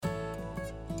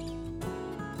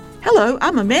Hello,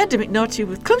 I'm Amanda McNulty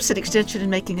with Clemson Extension and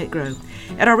Making It Grow.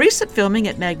 At our recent filming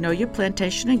at Magnolia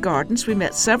Plantation and Gardens, we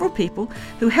met several people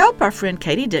who help our friend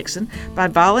Katie Dickson by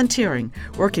volunteering,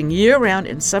 working year-round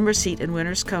in summer's heat and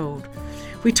winter's cold.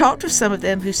 We talked with some of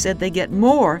them who said they get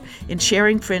more in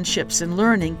sharing friendships and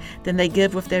learning than they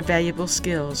give with their valuable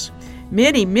skills.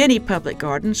 Many public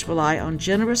gardens rely on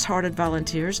generous-hearted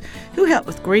volunteers who help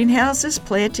with greenhouses,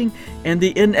 planting, and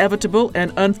the inevitable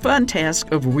and unfun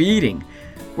task of weeding.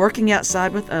 Working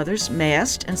outside with others,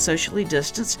 masked and socially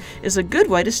distanced, is a good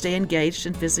way to stay engaged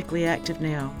and physically active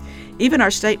now. Even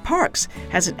our state parks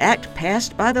has an act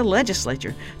passed by the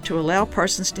legislature to allow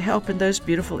persons to help in those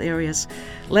beautiful areas.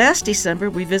 Last December,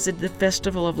 we visited the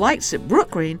Festival of Lights at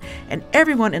Brookgreen, and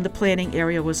everyone in the planning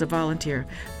area was a volunteer.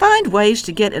 Find ways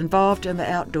to get involved in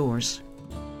the outdoors.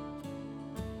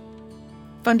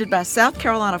 Funded by South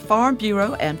Carolina Farm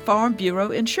Bureau and Farm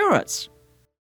Bureau Insurance.